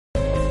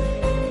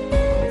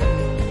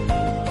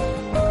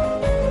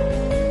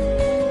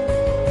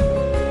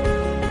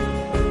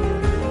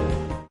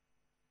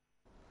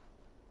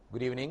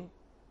Good evening,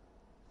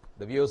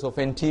 the viewers of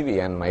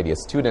NTV and my dear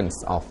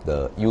students of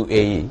the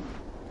UAE.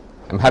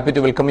 I'm happy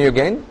to welcome you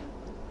again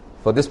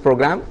for this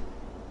program,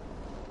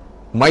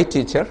 My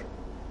Teacher,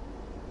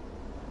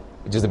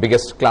 which is the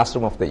biggest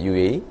classroom of the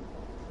UAE.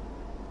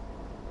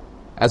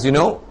 As you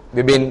know,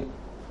 we've been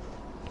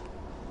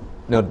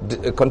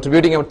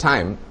contributing our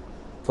time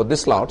for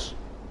this slot,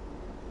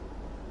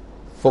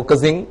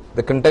 focusing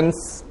the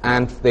contents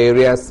and the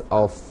areas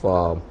of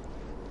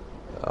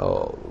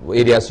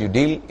areas you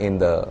deal in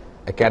the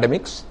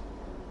academics.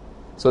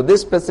 So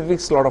this specific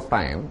slot of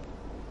time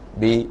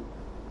we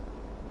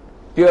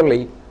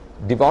purely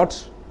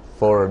devote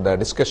for the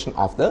discussion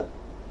of the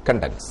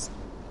contents.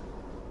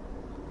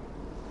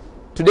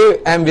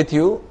 Today I am with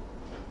you.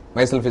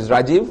 Myself is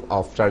Rajiv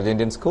of Sharjah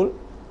Indian School.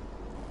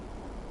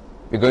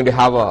 We're going to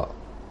have a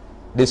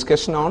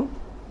discussion on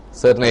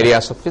certain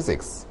areas of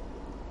physics.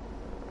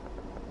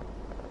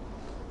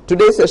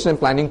 Today's session I'm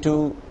planning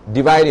to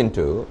divide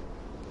into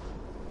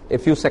a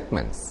few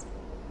segments.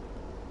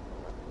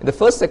 In the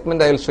first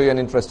segment I will show you an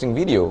interesting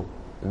video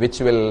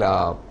which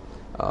will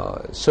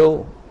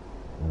show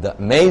the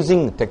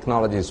amazing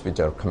technologies which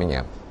are coming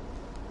up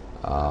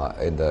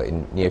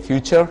in near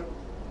future.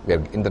 We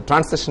are in the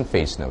transition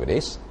phase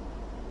nowadays.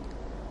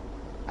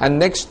 And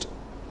next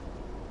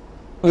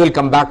we will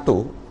come back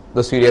to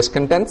the serious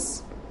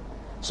contents.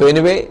 So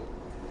anyway,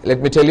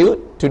 let me tell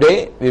you,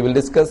 today we will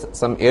discuss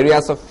some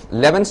areas of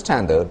 11th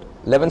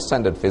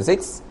standard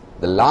physics.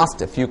 The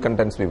last few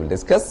contents we will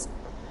discuss,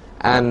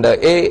 and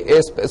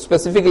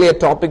specifically a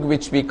topic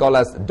which we call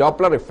as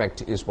Doppler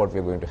effect is what we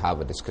are going to have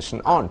a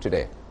discussion on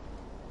today.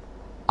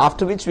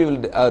 After which we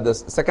will the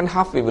second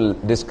half we will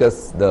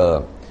discuss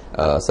the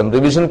some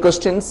revision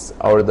questions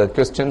or the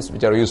questions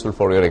which are useful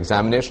for your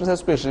examinations,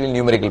 especially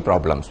numerical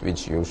problems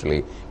which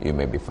usually you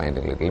may be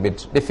finding a little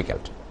bit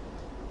difficult.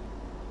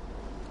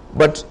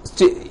 But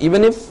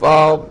even if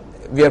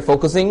we are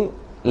focusing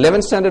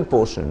 11th standard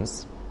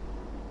portions,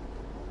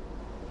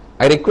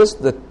 I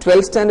request the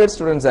 12th standard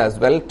students as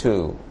well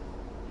to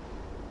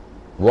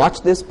watch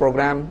this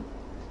program,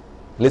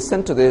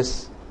 listen to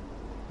this,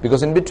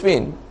 because in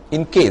between,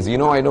 in case,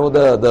 I know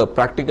the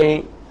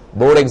practical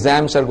board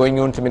exams are going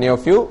on to many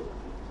of you.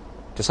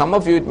 To some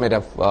of you it might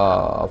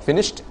have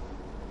finished,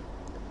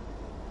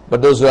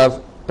 but those who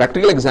have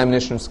practical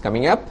examinations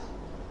coming up,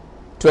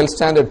 12th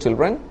standard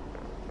children,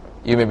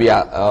 you may be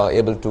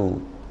able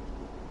to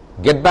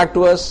get back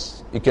to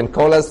us. You can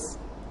call us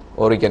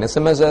or you can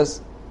SMS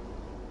us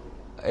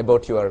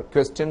about your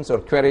questions or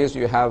queries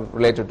you have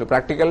related to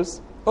practicals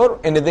or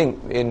anything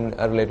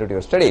related to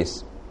your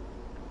studies.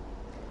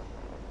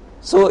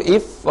 So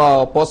if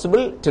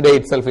possible, today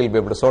itself we will be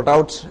able to sort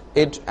out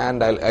it,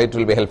 and it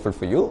will be helpful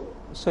for you.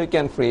 So you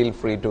can feel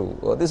free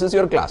to, this is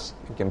your class,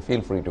 you can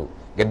feel free to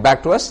get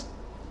back to us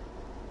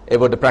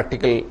about the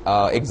practical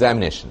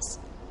examinations.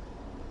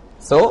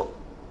 So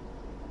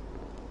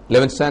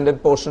 11th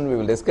standard portion we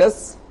will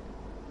discuss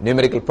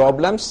numerical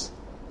problems.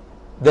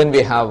 Then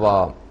we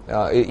have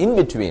in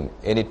between,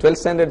 any 12th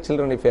standard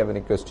children, if you have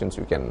any questions,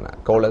 you can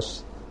call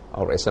us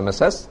or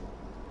SMS us.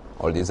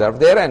 All these are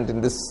there, and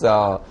in this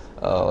slot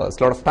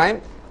of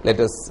time, let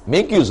us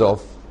make use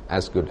of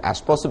as good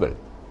as possible.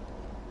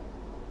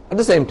 At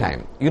the same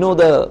time,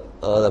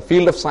 the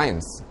field of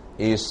science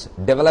is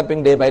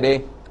developing day by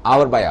day,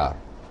 hour by hour.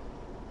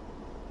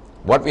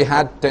 What we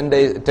had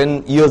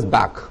 10 years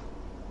back,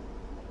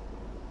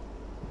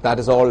 that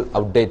is all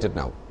outdated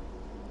now.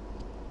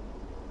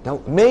 Now,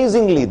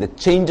 amazingly, the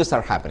changes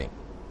are happening.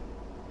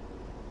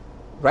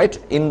 Right?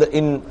 In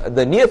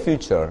the near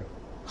future,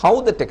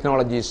 how the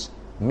technologies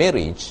may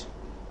reach,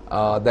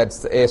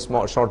 that's a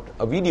short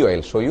video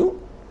I'll show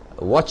you.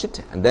 Watch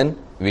it, and then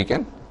we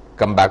can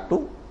come back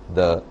to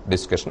the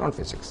discussion on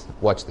physics.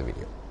 Watch the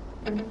video.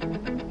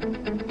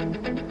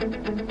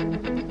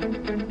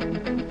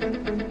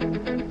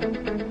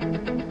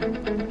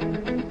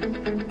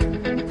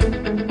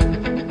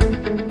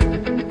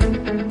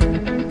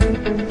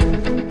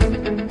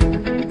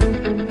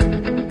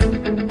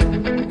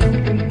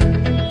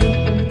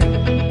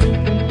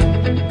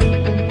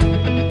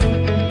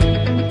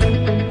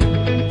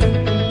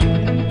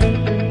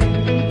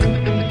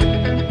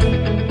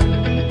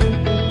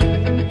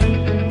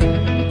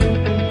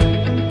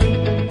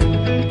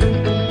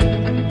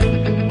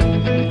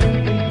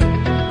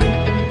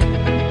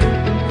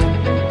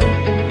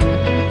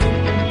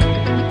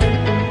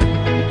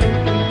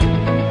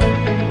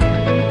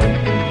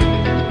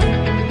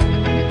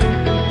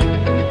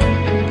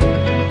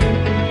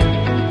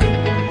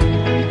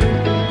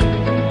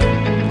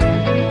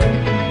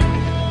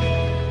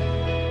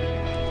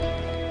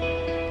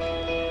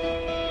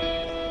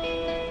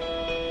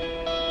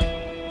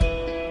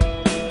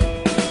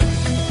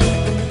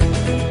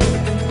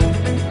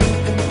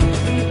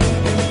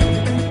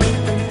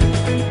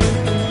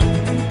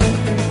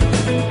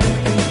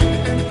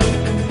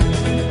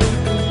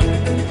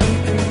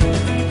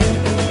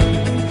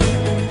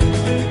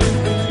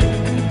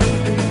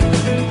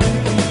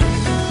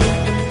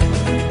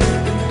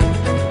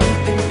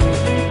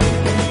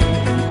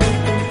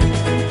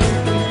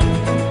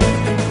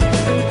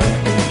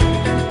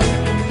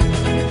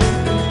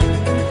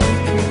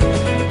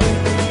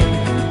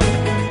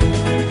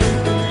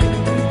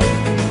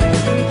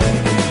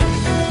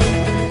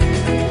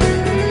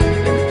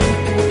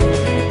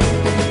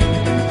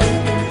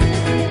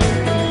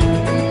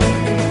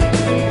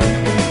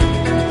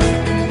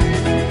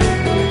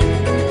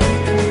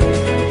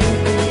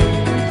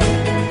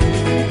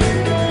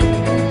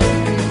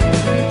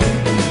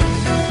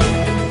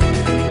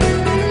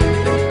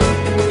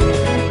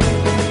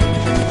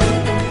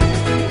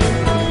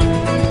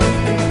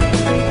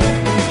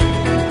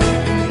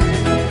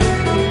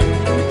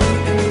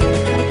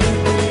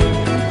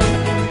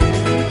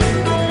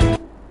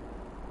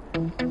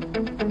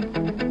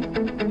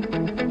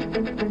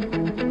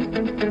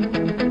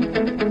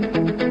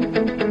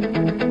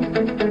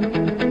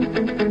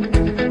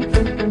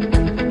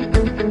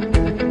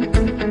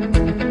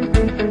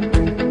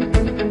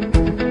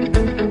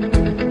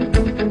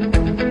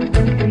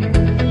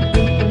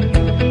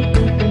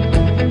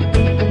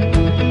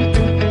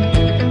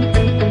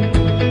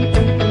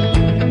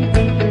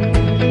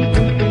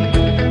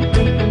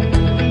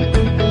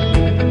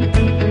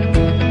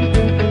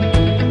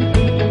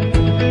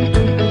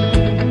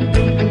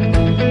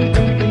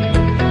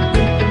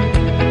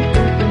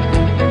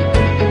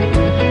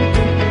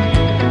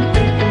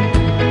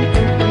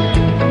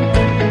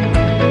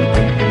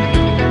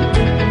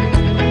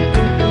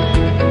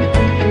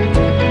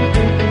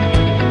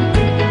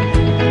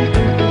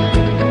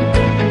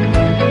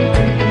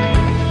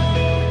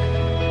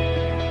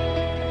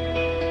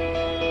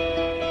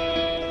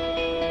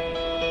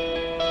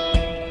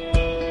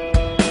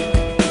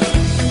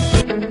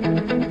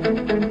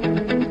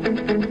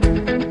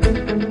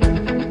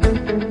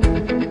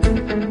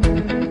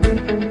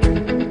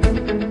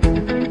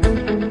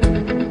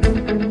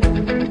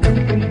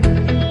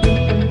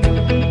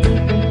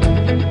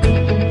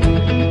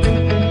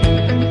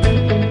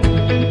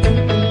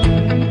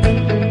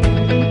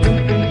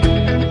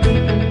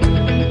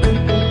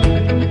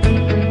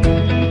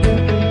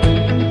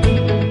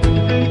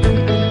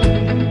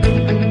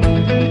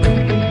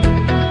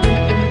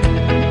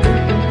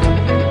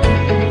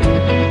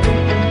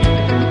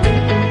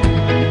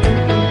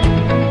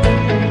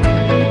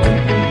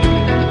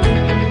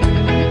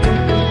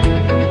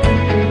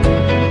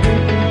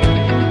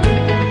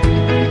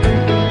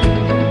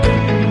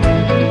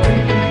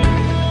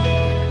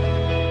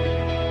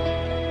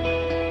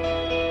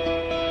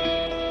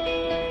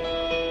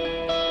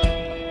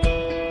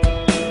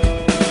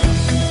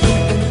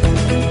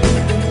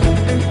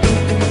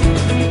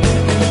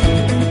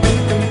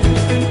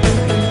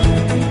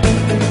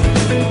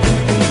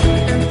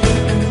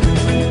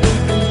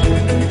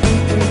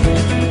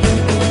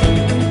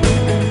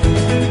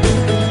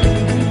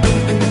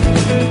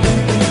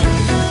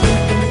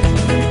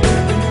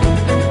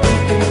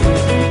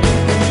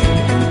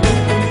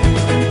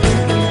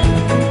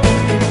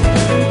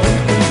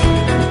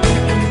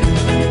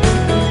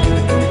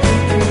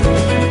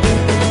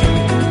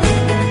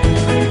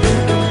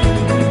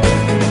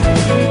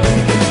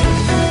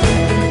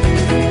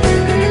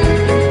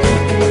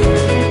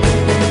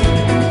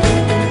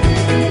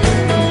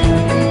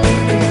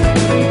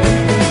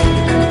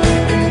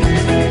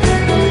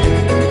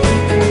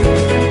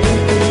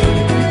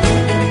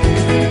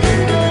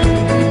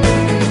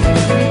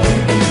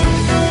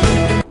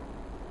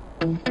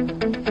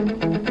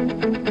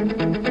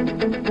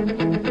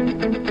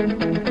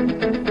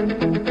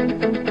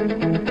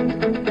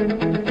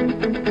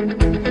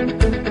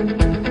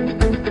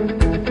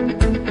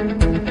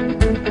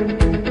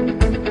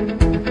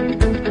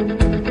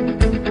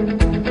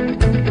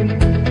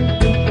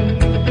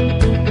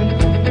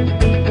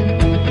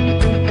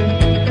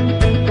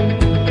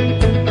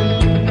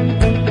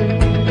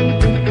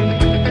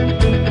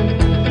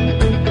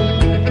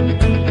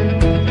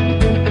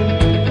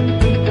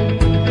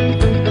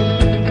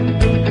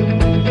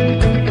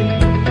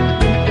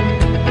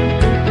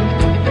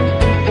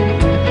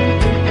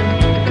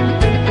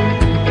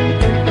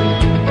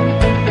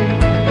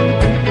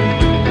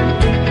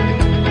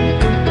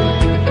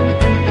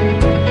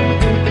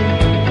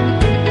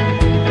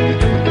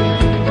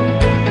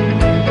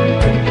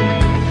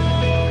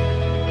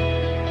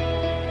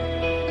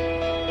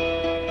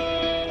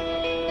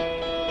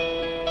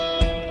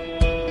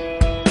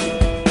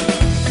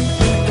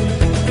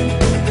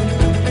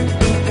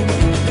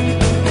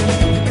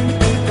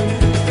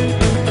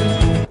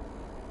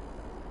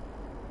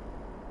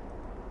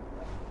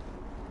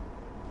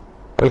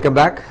 Welcome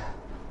back.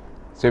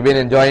 So you've been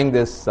enjoying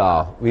this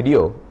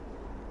video.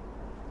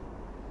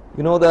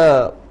 You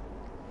know,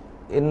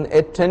 in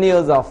 10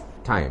 years of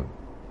time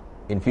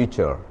in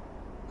future,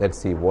 let's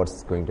see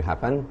what's going to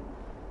happen,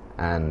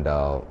 and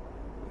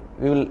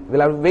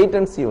we'll have to wait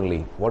and see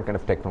only what kind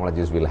of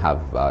technologies we'll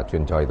have to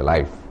enjoy the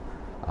life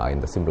in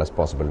the simplest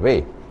possible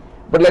way.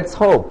 But let's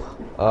hope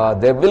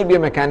there will be a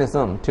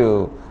mechanism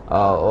to,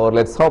 or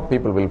let's hope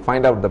people will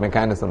find out the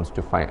mechanisms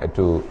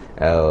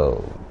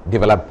to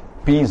develop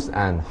peace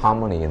and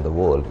harmony in the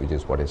world, which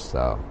is what is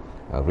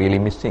really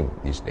missing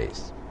these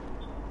days.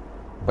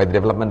 By the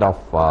development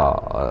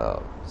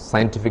of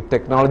scientific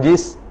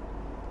technologies,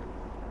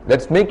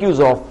 let's make use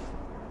of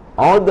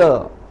all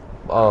the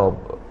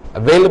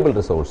available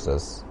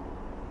resources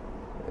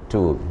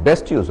to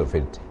best use of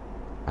it,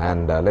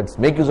 and let's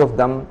make use of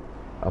them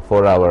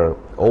for our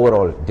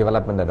overall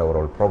development and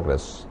overall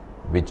progress,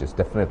 which is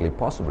definitely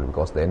possible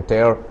because the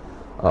entire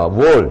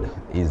world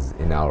is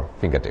in our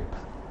fingertip.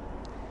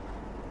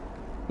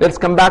 Let's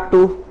come back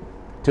to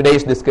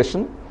today's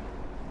discussion.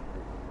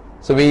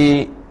 So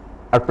we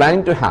are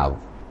planning to have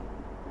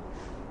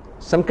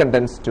some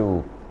contents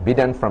to be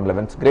done from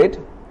 11th grade.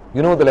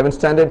 You know, the 11th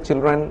standard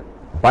children,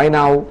 by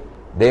now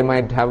they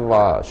might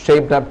have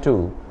shaped up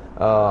to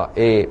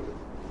a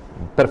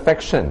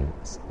perfection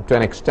to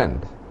an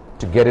extent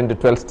to get into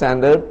 12th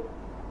standard.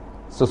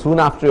 So soon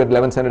after your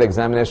 11th standard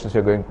examinations,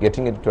 you're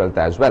getting into 12th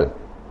as well.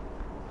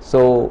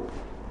 So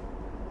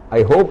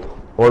I hope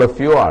all of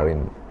you are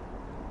in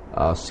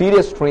a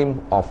serious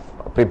stream of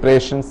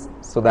preparations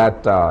so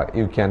that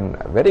you can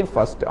very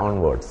first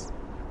onwards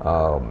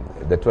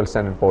the 12th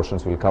standard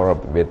portions will cover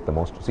up with the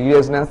most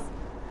seriousness,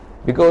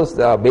 because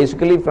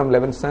basically from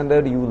 11th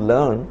standard you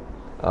learn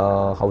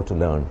how to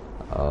learn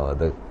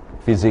the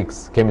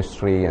physics,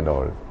 chemistry and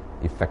all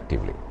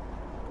effectively.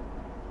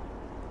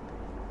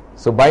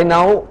 So by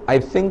now I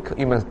think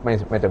you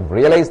might have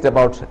realized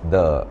about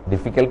the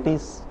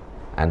difficulties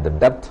and the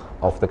depth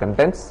of the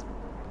contents.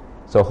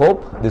 So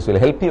hope this will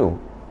help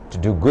you to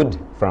do good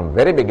from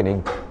very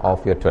beginning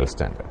of your 12th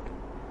standard.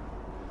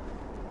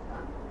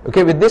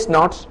 Okay, with this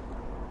note,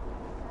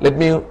 let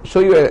me show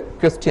you a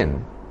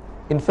question.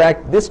 In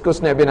fact, this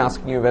question I've been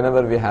asking you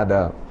whenever we had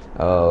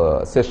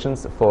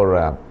sessions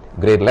for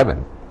grade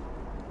 11.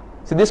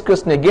 So this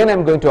question again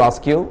I'm going to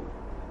ask you.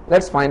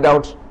 Let's find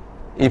out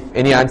if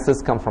any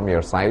answers come from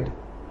your side.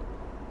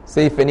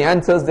 Say if any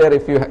answers there,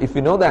 if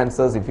you know the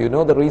answers, if you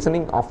know the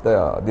reasoning of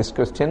this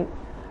question,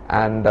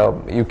 and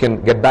you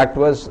can get back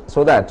to us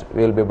so that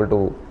we will be able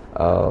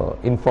to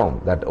inform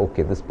that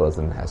okay, this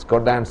person has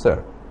got the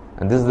answer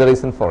and this is the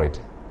reason for it.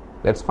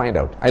 Let's find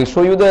out. I'll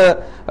show you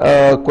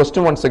the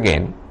question once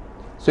again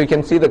so you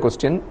can see the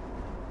question.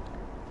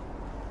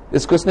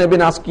 This question I've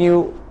been asking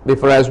you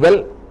before as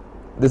well.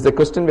 This is a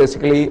question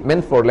basically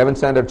meant for 11th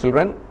standard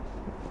children.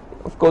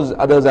 Of course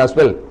others as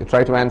well, you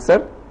try to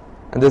answer.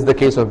 And this is the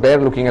case of bear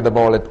looking at the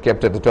ball it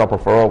kept at the top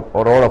of a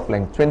roll of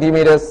length 20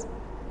 meters.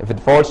 If it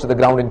falls to the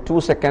ground in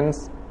 2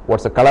 seconds,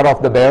 what's the color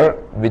of the bear?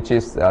 Which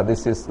is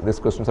this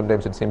question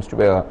sometimes it seems to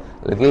be a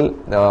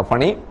little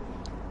funny,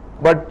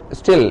 but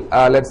still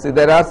let's see,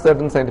 there are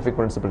certain scientific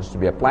principles to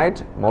be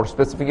applied. More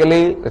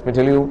specifically, let me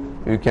tell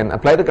you, you can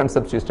apply the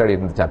concepts you studied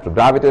in the chapter of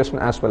gravitation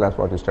as well as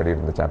what you studied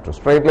in the chapter of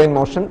straight line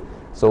motion.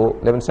 So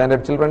 11th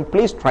standard children,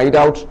 please try it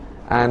out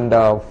and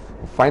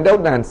find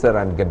out the answer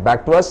and get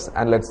back to us,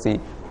 and let's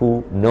see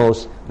who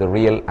knows the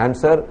real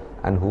answer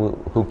and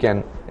who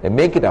can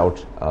make it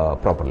out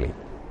properly.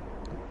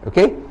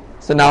 Okay,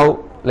 so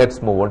now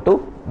let's move on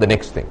to the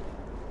next thing.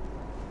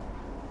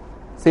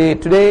 See,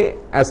 today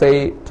as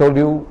I told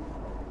you,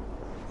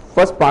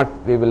 first part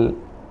we will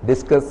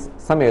discuss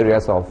some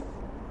areas of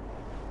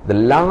the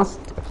last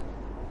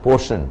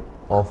portion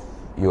of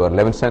your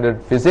 11th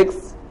standard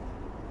physics,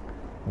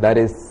 that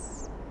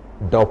is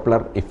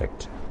Doppler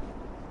effect.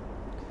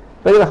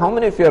 By the way, how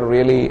many of you are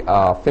really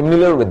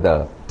familiar with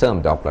the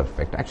term Doppler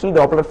effect? Actually,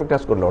 Doppler effect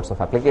has got lots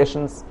of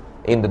applications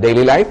in the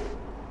daily life,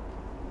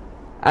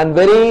 and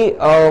very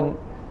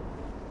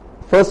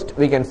first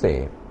we can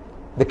say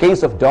the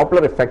case of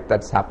Doppler effect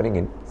that's happening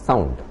in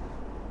sound.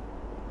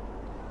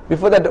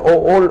 Before that,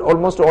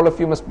 almost all of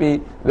you must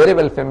be very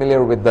well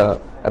familiar with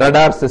the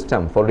radar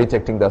system for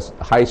detecting the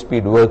high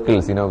speed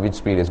vehicles, you know, which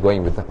speed is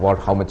going with what,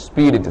 how much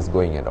speed it is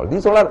going and all.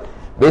 These all are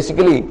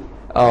basically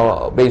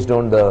based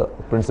on the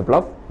principle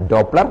of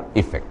Doppler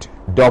effect.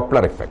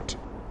 Doppler effect.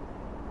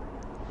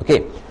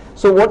 Okay,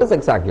 so what is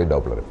exactly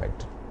Doppler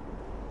effect?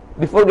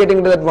 Before getting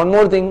into that, one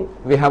more thing,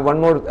 we have one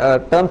more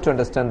term to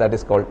understand, that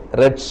is called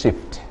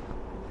redshift.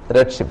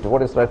 Redshift.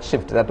 What is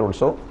redshift? That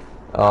also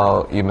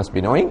you must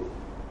be knowing.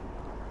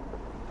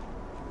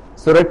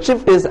 So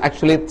redshift is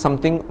actually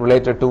something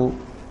related to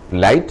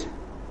light,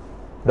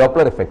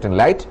 Doppler effect in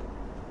light.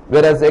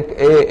 Whereas a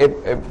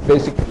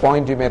basic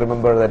point you may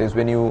remember, that is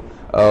when you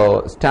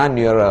stand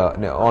near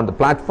on the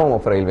platform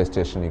of a railway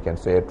station, you can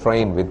say a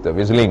train with the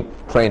whistling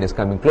train is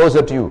coming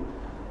closer to you.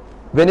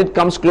 When it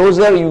comes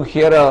closer, you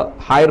hear a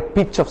higher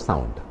pitch of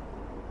sound.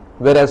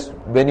 Whereas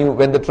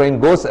when the train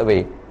goes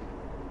away,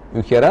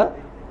 you hear a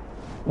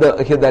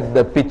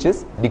the pitch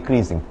is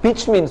decreasing.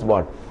 Pitch means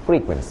what?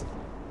 Frequency.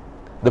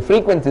 The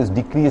frequency is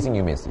decreasing,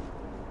 you may see.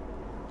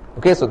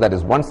 Okay, so that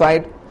is one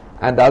side,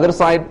 and the other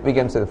side we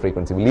can say the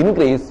frequency will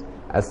increase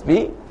as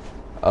we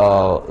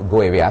go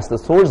away, as the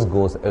source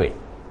goes away.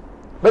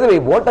 By the way,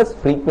 what does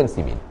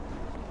frequency mean?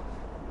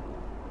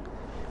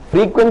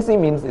 Frequency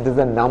means it is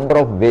the number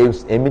of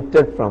waves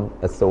emitted from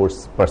a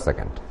source per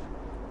second.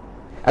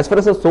 As far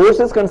as the source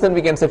is concerned,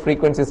 we can say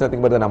frequency is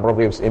nothing but the number of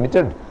waves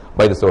emitted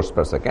by the source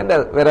per second.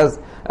 Whereas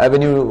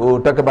when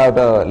you talk about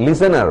a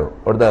listener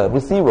or the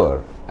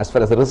receiver, as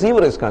far as the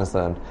receiver is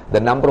concerned, the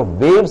number of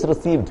waves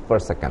received per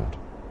second.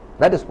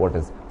 That is what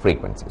is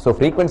frequency. So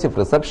frequency of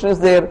reception is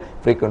there,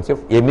 frequency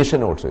of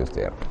emission also is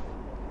there.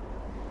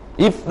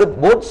 If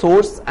both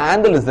source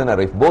and the listener,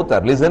 if both are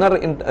listener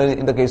in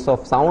the case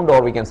of sound,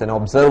 or we can say an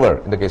observer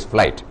in the case of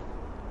light,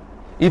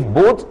 if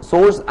both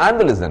source and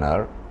the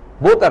listener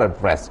both are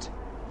at rest,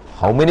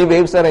 how many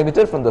waves are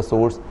emitted from the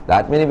source,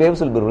 that many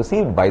waves will be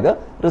received by the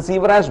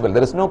receiver as well.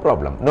 There is no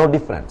problem, no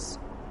difference,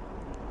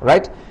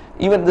 right?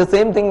 Even the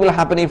same thing will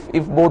happen if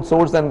both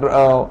source and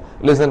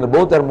listener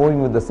both are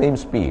moving with the same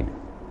speed.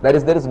 That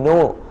is, there is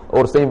no,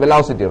 or same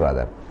velocity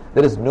rather,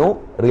 there is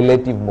no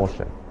relative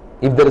motion.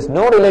 If there is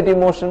no relative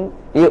motion,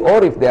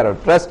 or if they are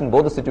at rest in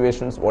both the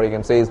situations, what you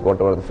can say is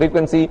whatever the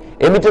frequency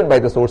emitted by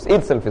the source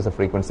itself is a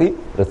frequency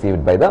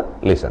received by the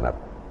listener.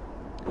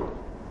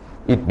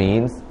 It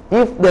means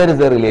if there is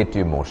a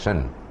relative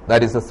motion,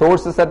 that is, the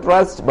source is at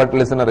rest but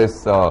listener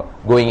is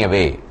going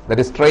away, that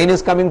is, train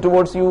is coming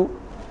towards you,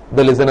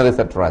 the listener is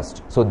at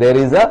rest, so there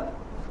is a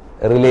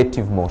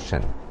relative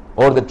motion.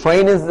 Or the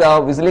train is,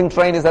 whistling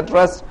train is at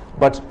rest,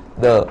 but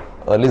the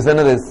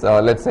listener is,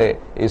 let's say,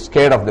 is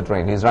scared of the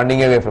train, he is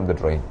running away from the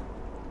train.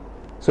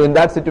 So in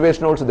that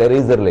situation also there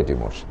is a relative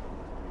motion.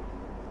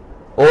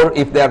 Or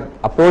if they are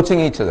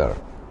approaching each other,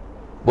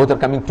 both are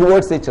coming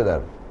towards each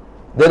other,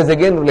 there is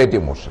again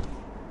relative motion.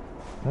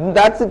 In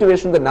that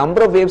situation, the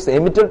number of waves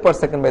emitted per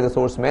second by the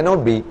source may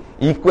not be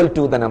equal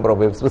to the number of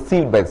waves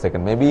received by the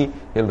second. Maybe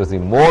he will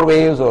receive more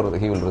waves, or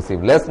he will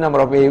receive less number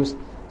of waves.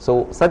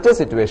 So such a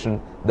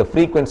situation, the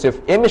frequency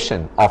of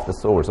emission of the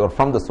source or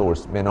from the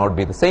source may not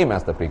be the same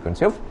as the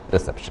frequency of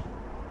reception.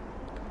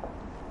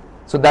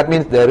 So that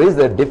means there is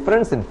a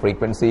difference in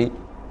frequency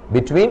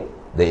between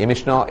the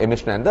emission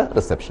and the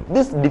reception.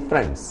 This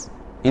difference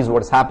is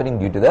what is happening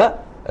due to the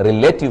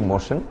relative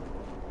motion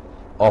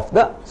of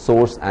the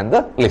source and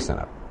the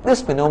listener.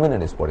 This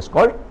phenomenon is what is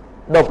called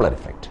Doppler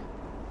effect.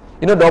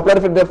 You know, Doppler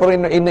effect, therefore,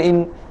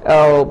 in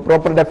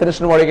proper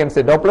definition, what you can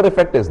say, Doppler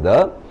effect is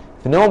the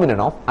phenomenon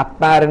of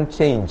apparent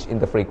change in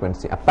the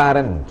frequency.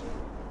 Apparent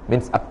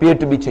means appear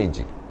to be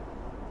changing,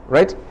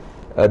 right?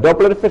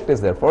 Doppler effect is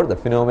therefore the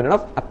phenomenon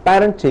of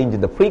apparent change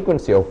in the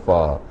frequency of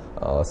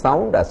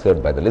sound as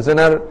heard by the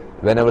listener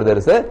whenever there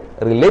is a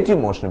relative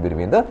motion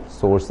between the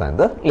source and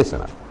the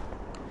listener.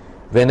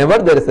 Whenever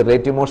there is a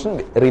relative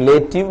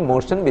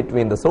motion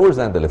between the source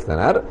and the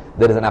listener,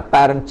 there is an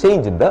apparent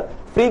change in the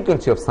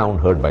frequency of sound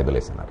heard by the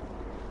listener.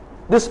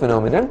 This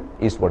phenomenon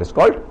is what is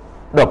called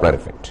Doppler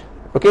effect.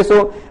 Okay,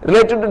 so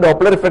related to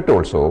Doppler effect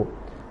also,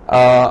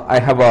 I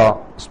have a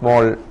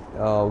small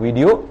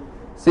video.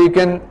 So you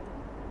can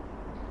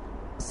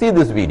see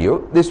this video.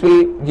 This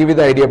will give you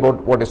the idea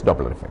about what is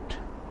Doppler effect.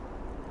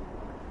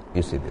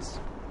 You see this.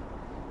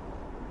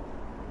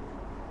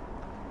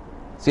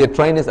 See, a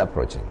train is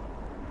approaching.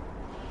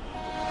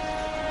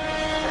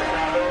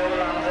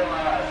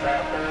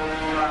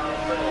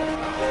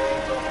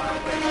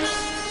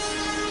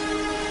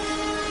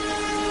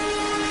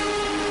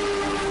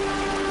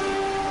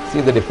 See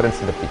the difference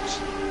in the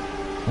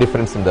pitch,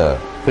 difference in the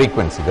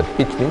frequency. The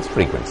pitch means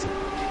frequency.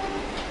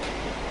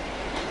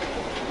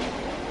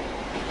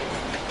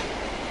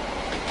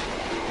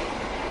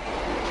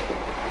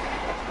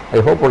 I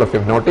hope all of you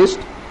have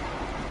noticed.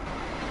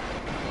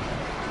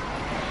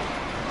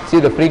 See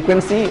the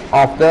frequency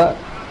of the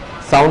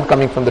sound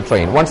coming from the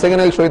train. Once again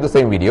I will show you the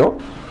same video.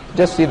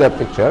 Just see the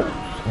picture,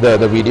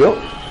 the video,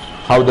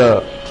 how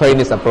the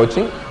train is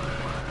approaching.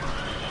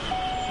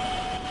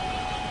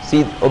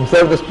 See,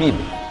 observe the speed,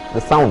 the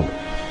sound.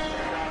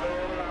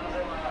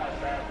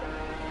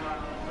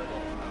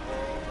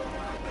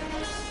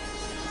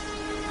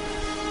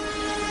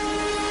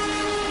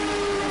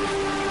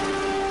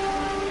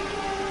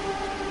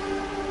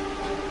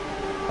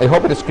 I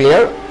hope it is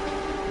clear.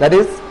 That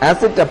is,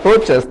 as it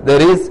approaches,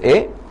 there is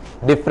a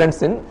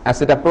difference in,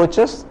 as it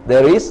approaches,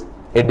 there is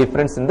a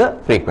difference in the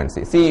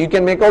frequency. See, you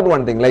can make out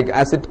one thing, like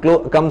as it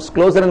comes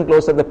closer and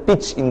closer, the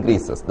pitch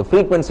increases, the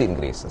frequency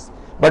increases.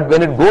 But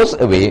when it goes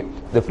away,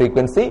 the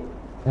frequency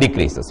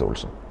decreases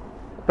also.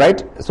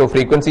 Right? So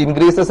frequency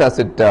increases as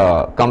it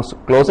comes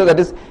closer. That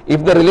is,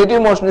 if the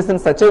relative motion is in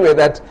such a way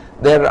that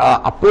they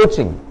are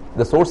approaching,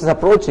 the source is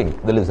approaching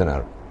the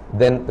listener,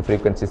 then the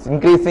frequency is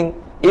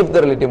increasing. If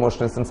the relative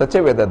motion is in such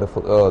a way that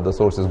the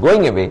source is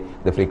going away,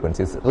 the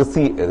frequency is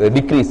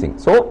decreasing.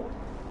 So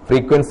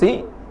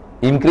frequency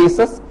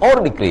increases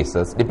or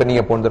decreases depending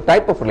upon the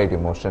type of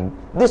relative motion.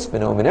 This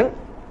phenomenon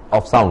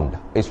of sound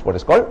is what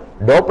is called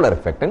Doppler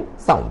effect in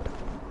sound.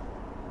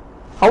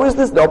 How is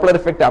this Doppler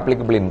effect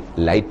applicable in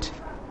light?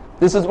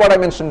 This is what I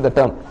mentioned, the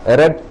term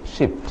red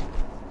shift.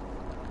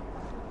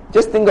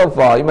 Just think of,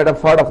 you might have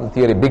heard of the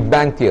theory, Big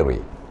Bang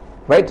theory,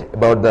 right,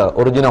 about the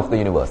origin of the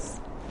universe.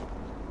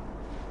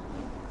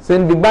 So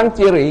in Big Bang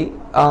theory,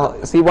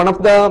 see, one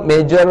of the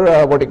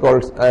major what he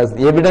calls as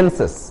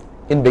evidences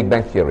in Big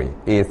Bang theory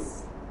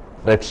is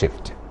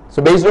redshift.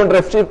 So based on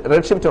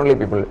redshift only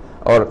people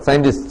or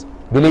scientists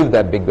believe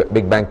that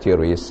Big Bang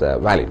theory is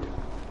valid.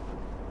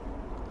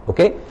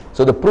 Okay,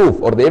 so the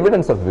proof or the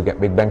evidence of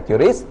Big Bang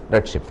theory is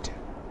redshift.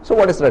 So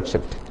what is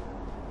redshift?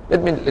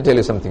 Let me tell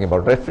you something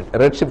about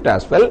redshift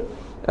as well,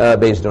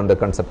 based on the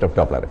concept of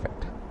Doppler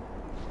effect.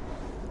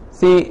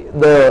 See,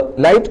 the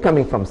light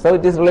coming from, so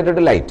it is related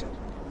to light.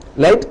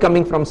 Light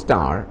coming from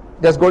star,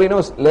 just got, you know,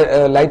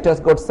 light has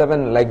got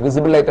 7, like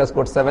visible light has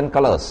got 7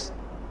 colors,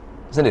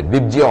 isn't it?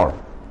 Vibgyor.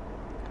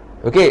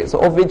 Okay, so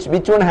of which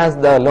one has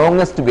the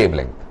longest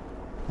wavelength?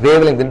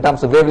 Wavelength, in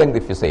terms of wavelength,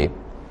 if you say,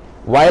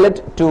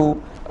 violet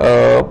to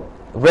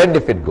red,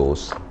 if it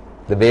goes,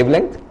 the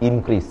wavelength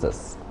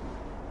increases.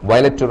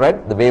 Violet to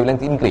red, the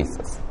wavelength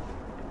increases,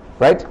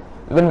 right?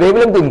 When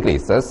wavelength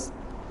increases,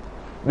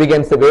 we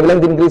can say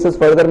wavelength increases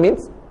further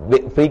means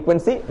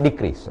frequency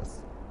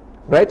decreases,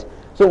 right?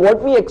 So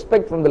what we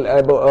expect from the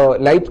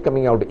light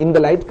coming out, in the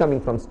light coming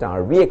from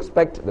star, we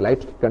expect the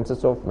light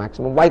consists of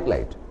maximum white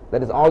light.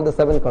 That is, all the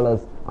 7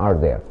 colors are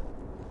there.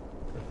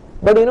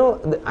 But you know,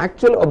 the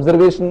actual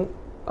observation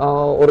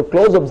or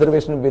close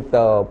observation with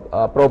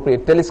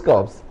appropriate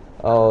telescopes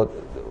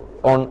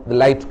on the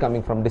light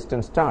coming from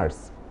distant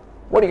stars,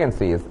 what you can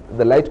see is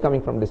the light coming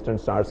from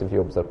distant stars, if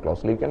you observe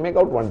closely, you can make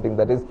out one thing,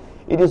 that is,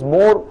 it is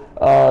more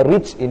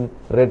rich in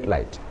red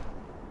light.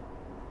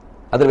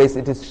 Otherwise,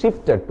 it is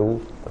shifted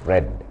to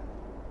red.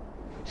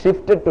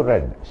 Shifted to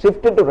red.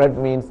 Shifted to red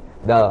means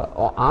the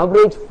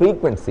average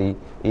frequency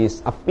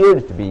is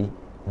appeared to be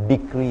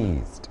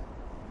decreased.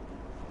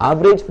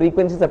 Average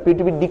frequencies appear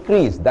to be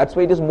decreased. That's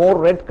why it is more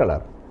red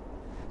color.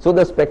 So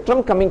the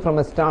spectrum coming from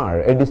a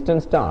star, a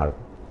distant star,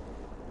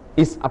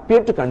 is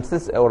appeared to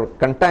consist or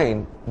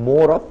contain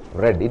more of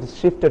red. It is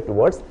shifted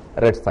towards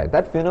red side.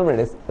 That phenomenon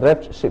is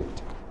red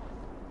shift.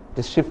 It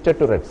is shifted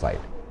to red side.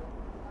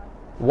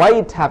 Why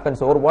it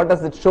happens, or what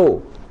does it show?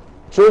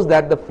 It shows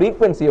that the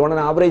frequency, on an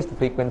average, the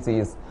frequency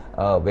is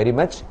very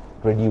much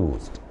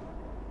reduced,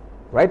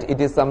 right? It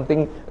is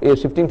something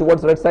shifting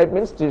towards red side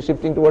means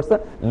shifting towards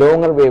the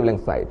longer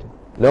wavelength side.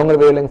 Longer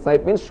wavelength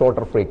side means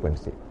shorter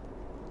frequency,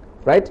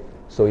 right?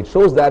 So it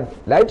shows that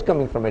light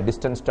coming from a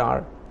distant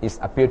star is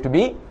appeared to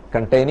be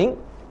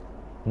containing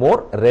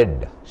more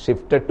red,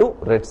 shifted to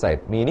red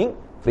side, meaning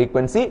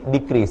frequency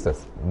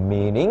decreases,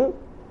 meaning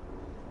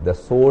the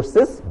source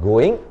is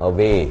going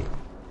away.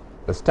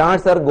 The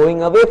stars are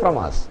going away from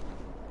us.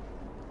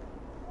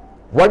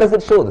 What does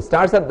it show? The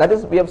stars are, that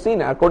is, we have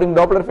seen according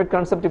to Doppler effect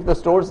concept, if the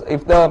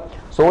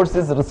source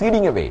is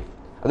receding away,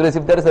 otherwise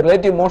if there is a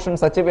relative motion in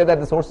such a way that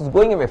the source is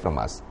going away from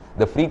us,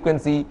 the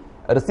frequency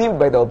received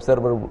by the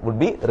observer would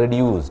be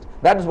reduced.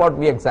 That is what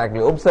we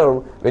exactly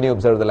observe when you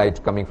observe the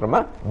light coming from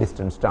a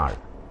distant star.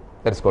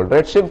 That is called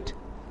redshift.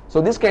 So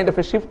this kind of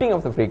a shifting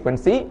of the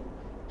frequency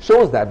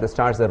shows that the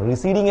stars are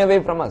receding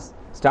away from us.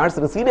 Stars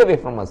recede away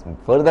from us.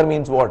 Further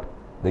means what?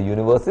 The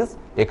universe is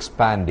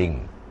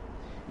expanding.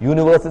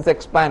 Universe is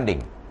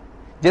expanding.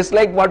 Just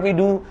like what we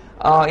do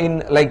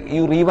in, like,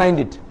 you rewind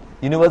it.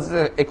 Universe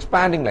is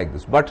expanding like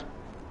this. But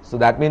so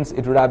that means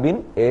it would have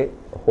been a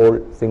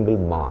whole single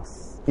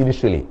mass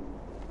initially.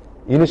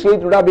 Initially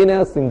it would have been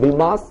a single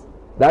mass.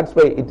 That's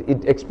why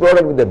it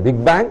exploded with the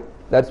Big Bang.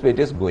 That's why it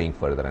is going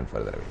further and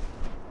further away.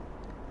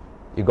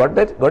 You got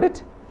that? Got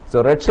it?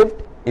 So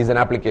redshift is an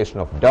application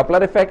of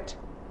Doppler effect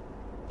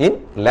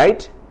in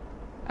light,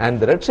 and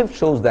the redshift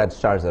shows that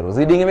stars are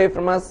receding away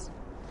from us,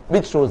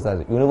 which shows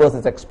that the universe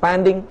is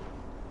expanding,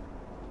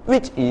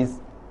 which is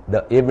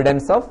the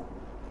evidence of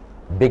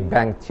Big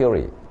Bang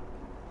theory.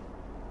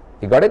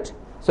 You got it?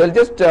 So I'll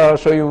just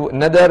show you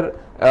another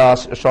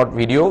short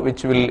video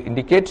which will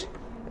indicate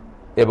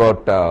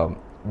about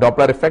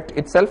Doppler effect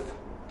itself.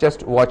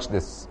 Just watch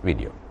this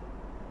video.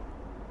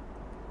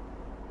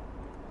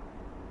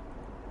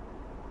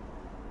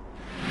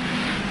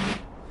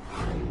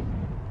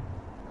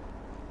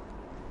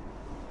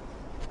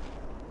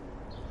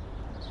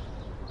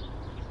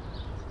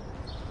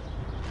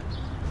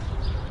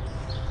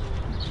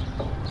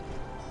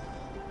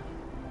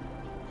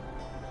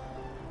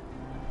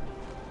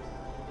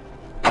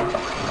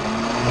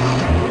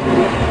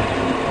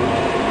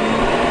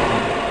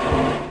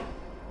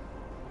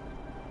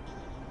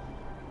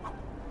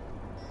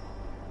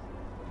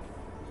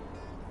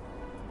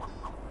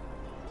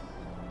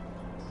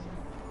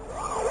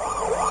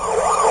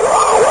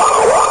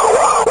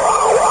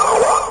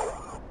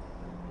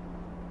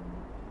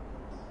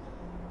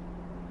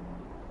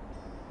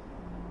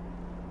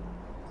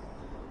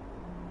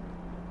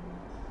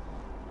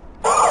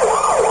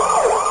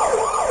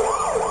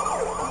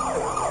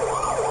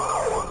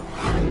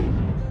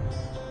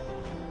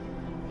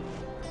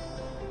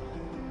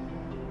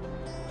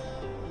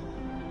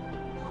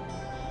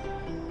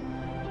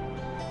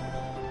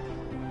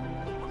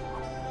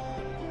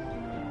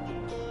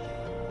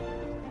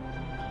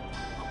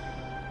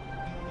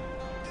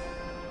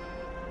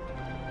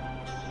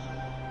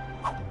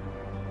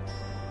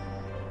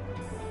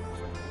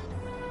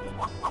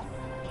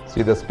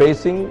 See the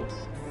spacing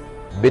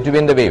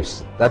between the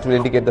waves, that will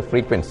indicate the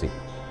frequency.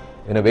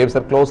 Waves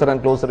are closer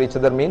and closer to each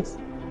other means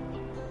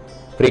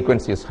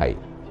frequency is high.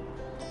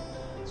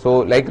 So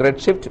like red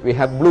shift, we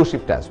have blue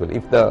shift as well.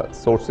 If the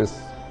source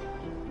is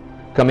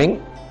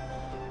coming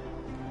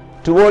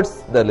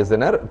towards the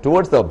listener,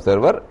 towards the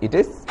observer, it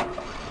is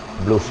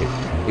blue shift.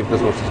 If the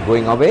source is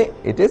going away,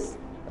 it is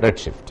red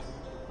shift.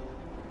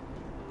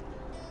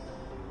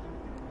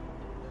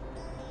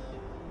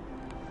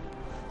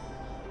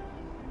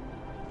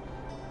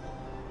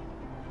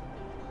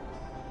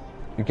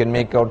 You can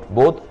make out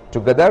both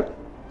together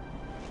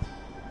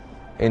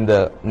in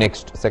the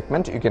next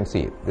segment. You can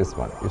see this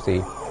one. You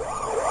see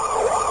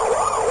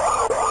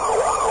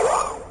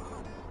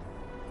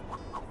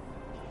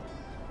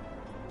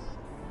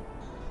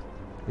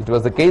it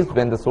was the case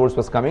when the source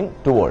was coming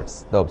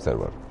towards the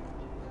observer.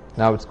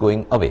 Now it's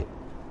going away.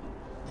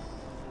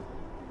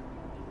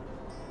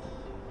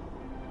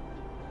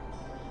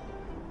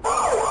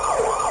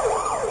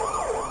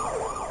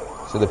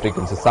 So the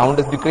frequency sound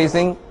is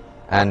decreasing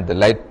and the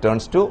light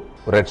turns to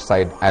red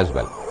side as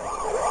well.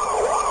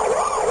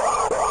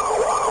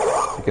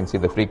 You can see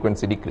the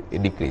frequency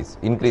decrease,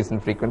 increase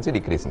in frequency,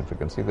 decrease in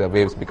frequency. The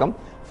waves become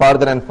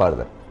farther and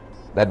farther.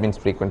 That means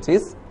frequency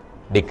is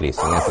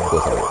decreasing as it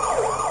goes away.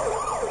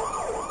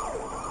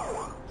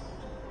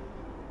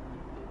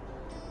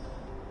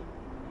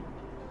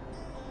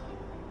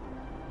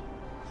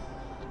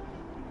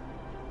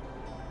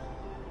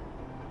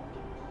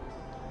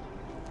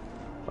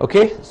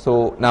 Okay,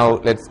 so now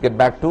let's get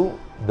back to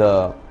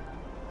the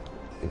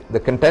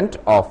content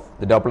of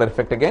the Doppler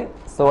effect again.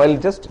 So I'll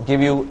just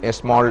give you a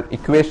small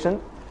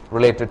equation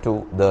related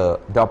to the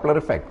Doppler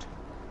effect.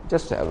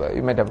 Just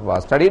you might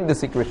have studied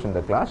this equation in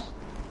the class.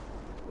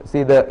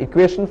 See the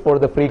equation for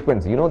the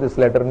frequency. This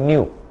letter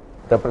nu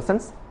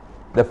represents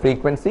the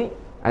frequency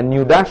and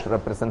nu dash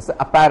represents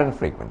the apparent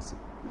frequency,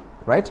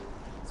 right?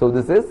 So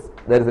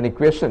there is an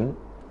equation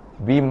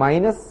V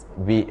minus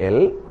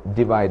VL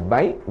divided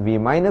by V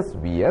minus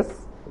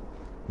Vs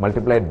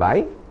multiplied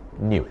by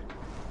nu.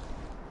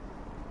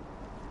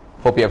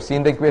 Hope you have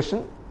seen the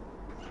equation.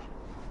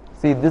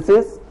 See, this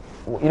is,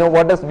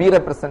 what does V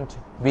represent?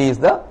 V is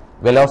the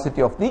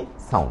velocity of the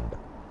sound.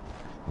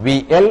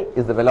 VL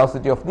is the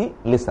velocity of the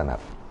listener.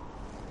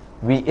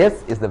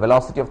 Vs is the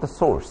velocity of the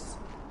source.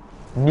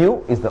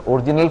 Nu is the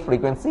original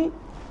frequency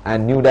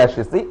and nu dash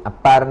is the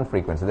apparent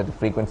frequency, that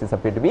frequencies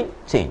appear to be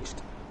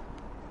changed.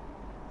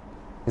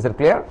 Is that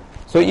clear?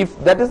 So if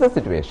that is the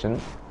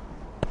situation,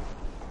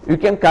 you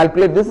can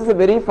calculate. This is a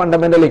very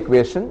fundamental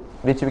equation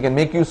which we can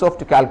make use of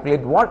to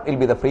calculate what will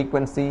be the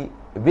frequency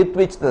with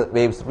which the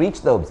waves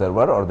reach the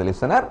observer or the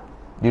listener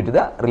due to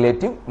the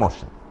relative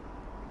motion.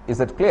 Is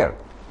that clear?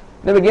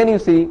 Now again you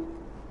see,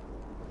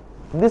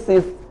 this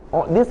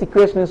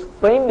equation is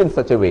framed in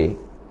such a way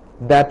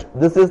that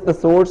this is the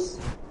source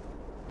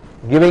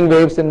giving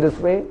waves in this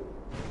way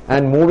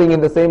and moving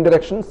in the same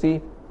direction.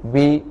 See,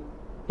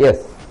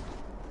 Vs,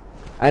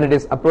 and it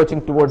is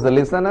approaching towards the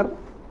listener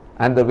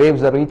and the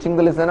waves are reaching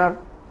the listener,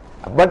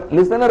 but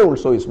listener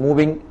also is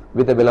moving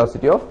with a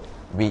velocity of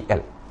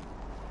VL,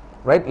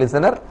 right?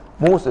 Listener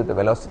moves with the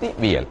velocity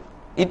VL.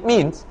 It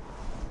means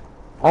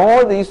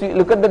all these,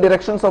 look at the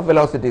directions of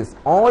velocities,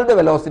 all the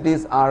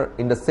velocities are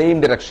in the same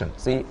direction.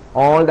 See,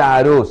 all the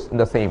arrows in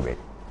the same way.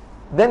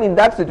 Then in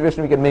that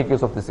situation we can make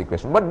use of this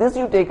equation, but this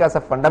you take as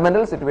a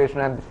fundamental situation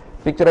and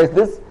picturize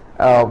this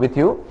with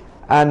you,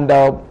 and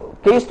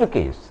case to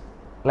case,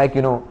 like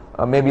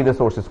maybe the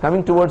source is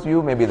coming towards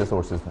you, maybe the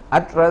source is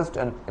at rest,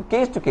 and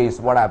case to case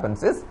what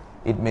happens is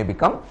it may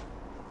become,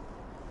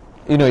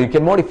 you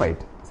can modify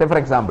it. Say for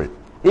example,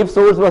 if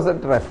source was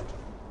at rest,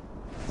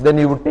 then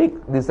you would take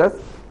this as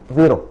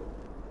 0.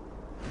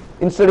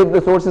 Instead, if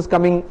the source is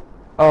coming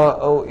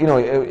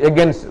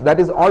against, that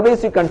is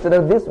always you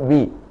consider this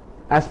V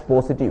as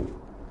positive,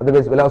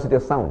 otherwise velocity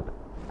of sound,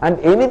 and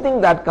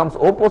anything that comes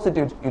opposite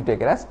you take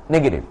it as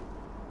negative,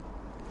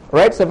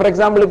 right? So for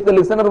example, if the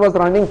listener was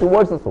running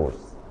towards the source,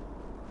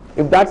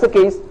 if that's the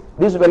case,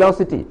 this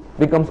velocity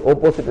becomes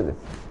opposite to this.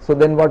 So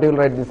then what you will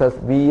write this as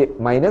V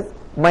minus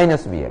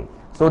VL.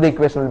 So the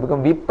equation will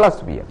become V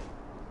plus VL.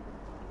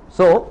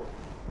 So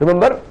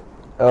remember,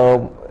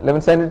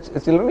 11th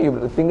standard children, you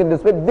will think in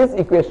this way. This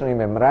equation you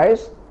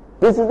memorize.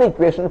 This is the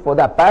equation for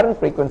the apparent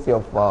frequency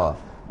of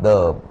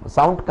the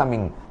sound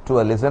coming to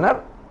a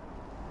listener,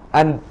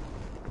 and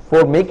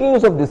for making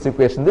use of this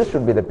equation, this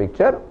should be the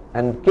picture,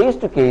 and case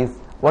to case,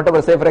 whatever,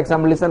 say for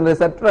example, listener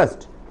is at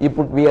rest, you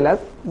put VL as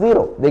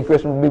 0. The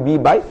equation will be V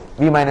by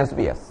V minus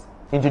Vs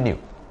into nu.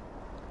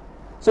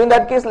 So in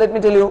that case, let me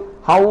tell you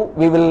how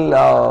we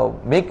will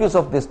make use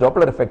of this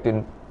Doppler effect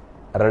in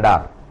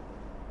radar.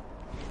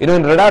 In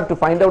radar, to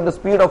find out the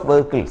speed of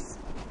vehicles.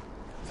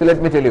 So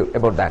let me tell you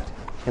about that.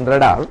 In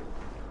radar,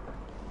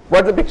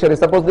 what the picture is?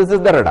 Suppose this is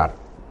the radar.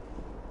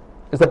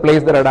 It's the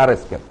place the radar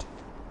is kept.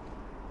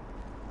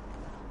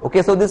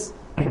 Okay, so this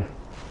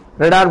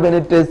radar, when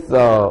it is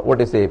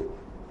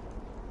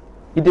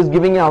it is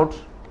giving out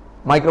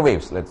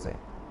microwaves, let's say.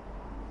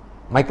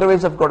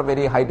 Microwaves have got a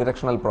very high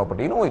directional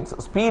property. Its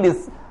speed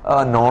is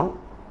known.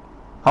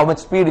 How much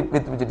speed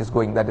with which it is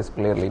going, that is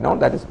clearly known.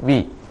 That is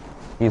v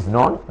is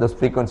known. The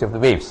frequency of the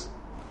waves,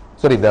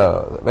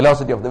 the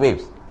velocity of the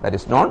waves, that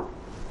is known.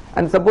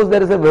 And suppose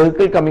there is a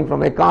vehicle coming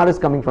from, a car is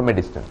coming from a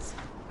distance.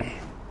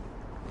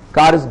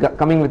 Car is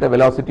coming with a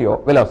velocity,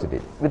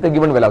 with a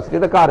given velocity,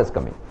 the car is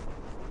coming.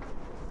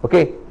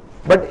 Okay,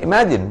 but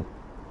imagine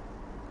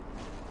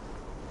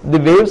the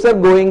waves are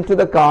going to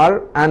the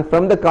car, and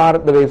from the car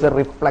the waves are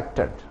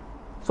reflected.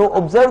 So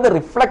observe the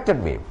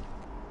reflected wave.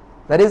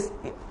 That is,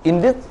 in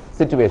this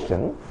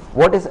situation,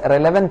 what is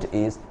relevant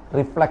is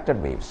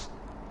reflected waves.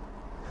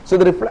 So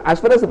as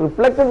far as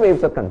reflected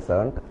waves are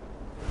concerned,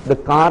 the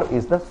car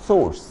is the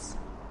source.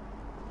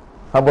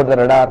 How about the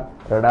radar?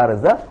 Radar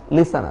is the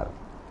listener.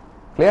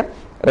 Clear?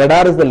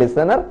 Radar is the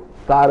listener,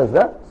 car is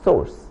the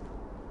source.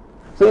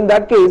 So in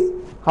that case,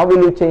 how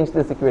will you change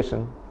this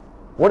equation?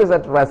 What is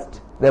at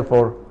rest?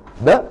 Therefore,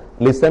 the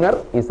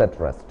listener is at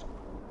rest.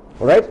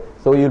 Alright?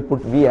 So you will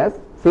put V as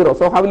 0.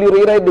 So how will you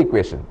rewrite the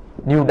equation?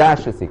 Nu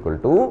dash is equal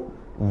to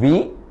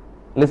V,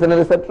 listener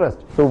is at rest.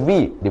 So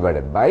V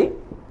divided by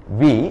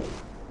V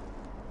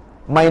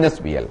minus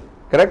VL.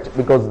 Correct?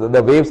 Because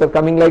the waves are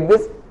coming like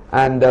this,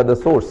 and the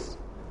source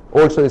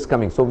also is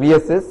coming. So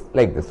Vs is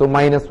like this. So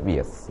minus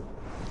Vs.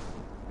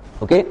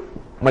 Okay?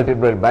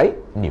 Multiplied by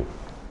nu.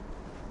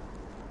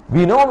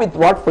 We know with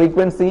what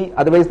frequency,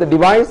 otherwise the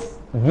device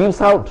gives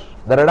out,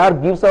 the radar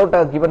gives out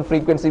a given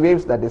frequency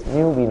waves, that is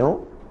nu, we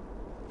know.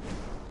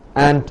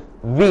 And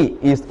V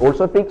is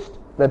also fixed.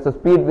 That's the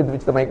speed with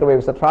which the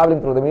microwaves are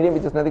traveling through the medium,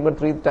 which is nothing but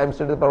 3 times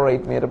 10 to the power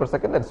 8 meter per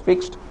second. That's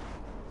fixed.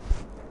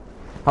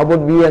 How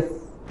about Vs?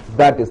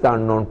 That is the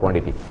unknown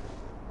quantity.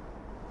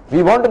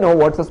 We want to know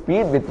what's the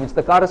speed with which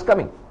the car is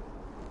coming.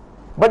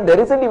 But there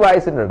is a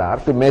device in radar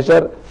to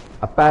measure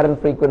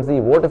apparent frequency.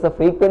 What is the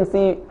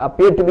frequency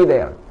appeared to be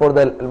there for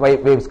the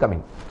waves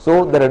coming?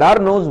 So the radar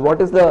knows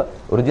what is the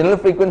original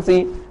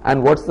frequency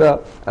and what's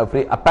the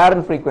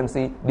apparent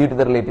frequency due to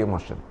the relative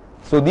motion.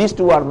 So these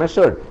two are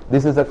measured.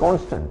 This is a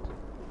constant.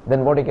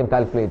 Then what you can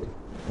calculate?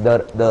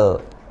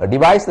 The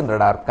device in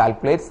radar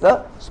calculates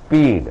the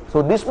speed.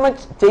 So this much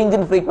change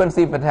in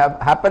frequency, if it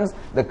happens,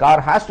 the car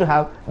has to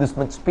have this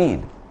much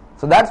speed.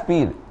 So that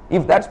speed,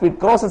 if that speed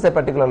crosses a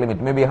particular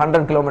limit, maybe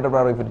 100 km per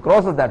hour, if it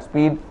crosses that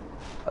speed,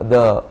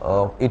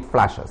 it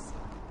flashes.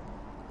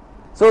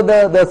 So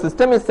the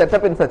system is set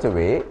up in such a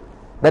way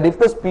that if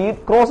the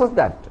speed crosses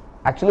that,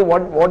 actually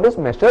what is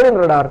measured in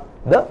radar?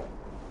 The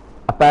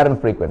apparent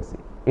frequency.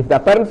 If the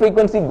apparent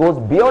frequency goes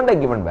beyond a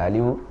given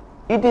value,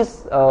 it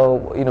is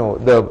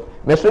the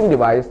measuring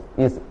device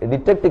is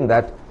detecting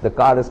that the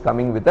car is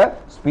coming with a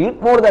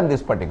speed more than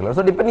this particular.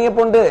 So depending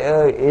upon the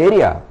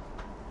area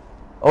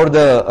or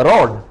the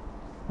road,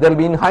 there will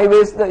be in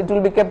highways, it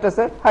will be kept as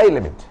a high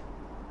limit.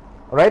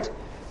 Alright?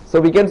 So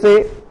we can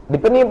say,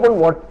 depending upon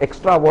what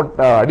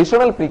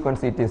additional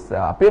frequency it is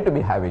appear to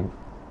be having,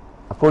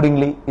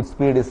 accordingly its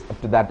speed is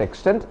up to that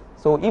extent.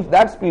 So if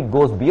that speed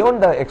goes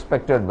beyond the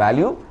expected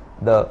value,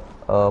 the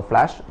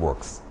flash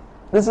works.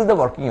 This is the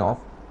working of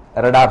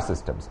radar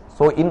systems.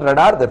 So in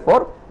radar,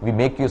 therefore, we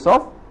make use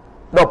of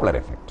Doppler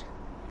effect.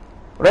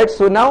 Right?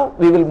 So now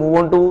we will move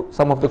on to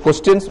some of the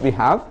questions we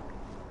have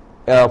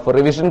for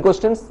revision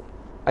questions.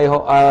 We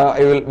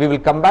will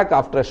come back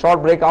after a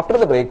short break. After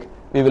the break,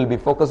 we will be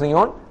focusing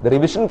on the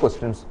revision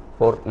questions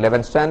for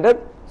 11th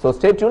standard. So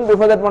stay tuned.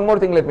 Before that, one more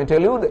thing let me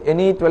tell you,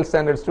 any 12th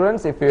standard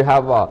students, if you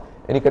have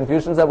any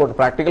confusions about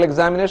practical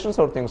examinations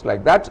or things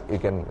like that, you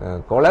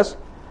can call us.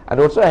 And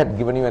also I had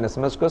given you an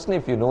SMS question.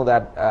 If you know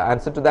that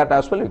answer to that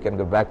as well, you can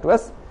go back to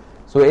us.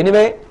 So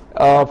anyway,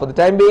 for the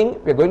time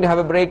being, we are going to have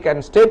a break,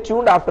 and stay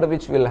tuned, after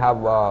which we will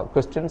have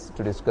questions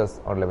to discuss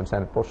on 11th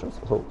standard portions.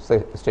 So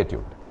stay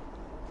tuned.